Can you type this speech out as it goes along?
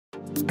Hi!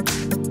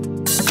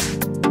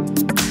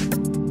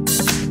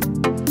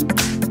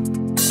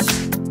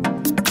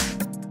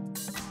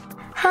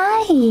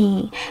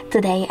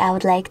 Today I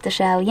would like to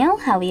show you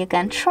how you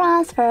can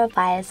transfer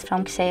files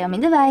from Xiaomi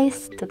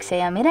device to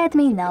Xiaomi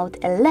Redmi Note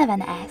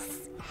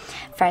 11s.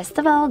 First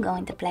of all, go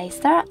into Play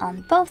Store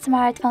on both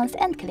smartphones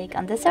and click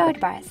on the search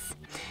bars.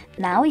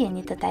 Now you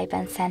need to type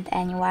in Send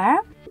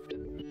Anywhere.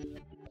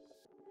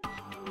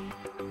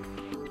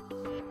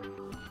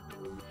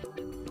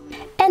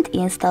 And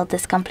install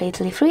this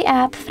completely free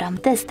app from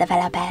this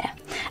developer.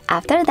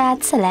 After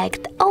that,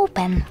 select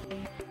Open.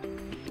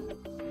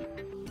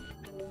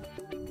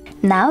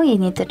 Now you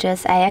need to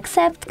choose I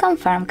accept,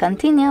 confirm,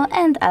 continue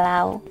and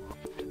allow.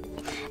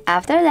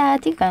 After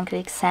that, you can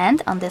click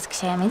Send on this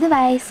Xiaomi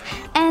device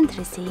and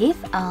Receive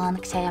on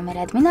Xiaomi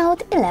Redmi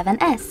Note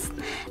 11s.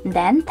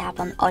 Then tap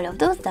on all of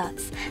those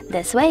dots.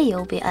 This way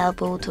you'll be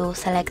able to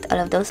select all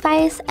of those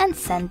files and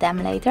send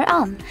them later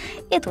on.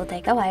 It will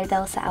take a while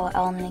though, so I will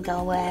only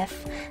go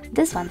with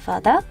this one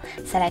photo.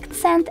 Select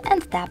Send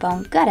and tap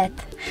on Got it.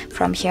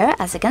 From here,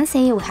 as you can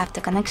see, we have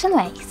two connection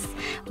ways.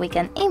 We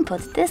can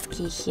input this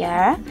key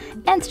here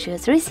and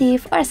choose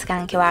Receive or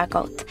Scan QR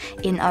code.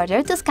 In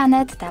order to scan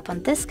it, tap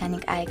on this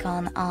scanning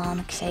icon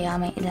on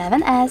Xiaomi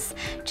 11s,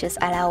 choose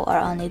Allow or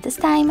Only this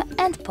time,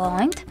 and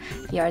point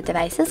your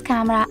device's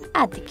camera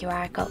at the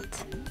QR code.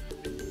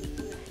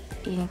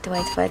 You need to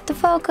wait for it to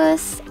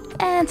focus,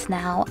 and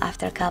now,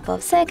 after a couple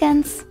of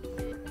seconds,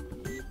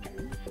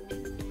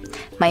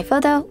 my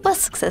photo was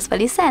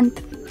successfully sent.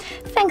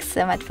 Thanks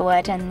so much for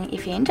watching.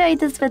 If you enjoyed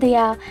this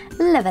video,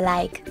 leave a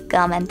like,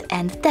 comment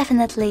and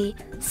definitely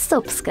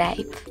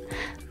subscribe.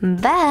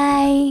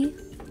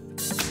 Bye!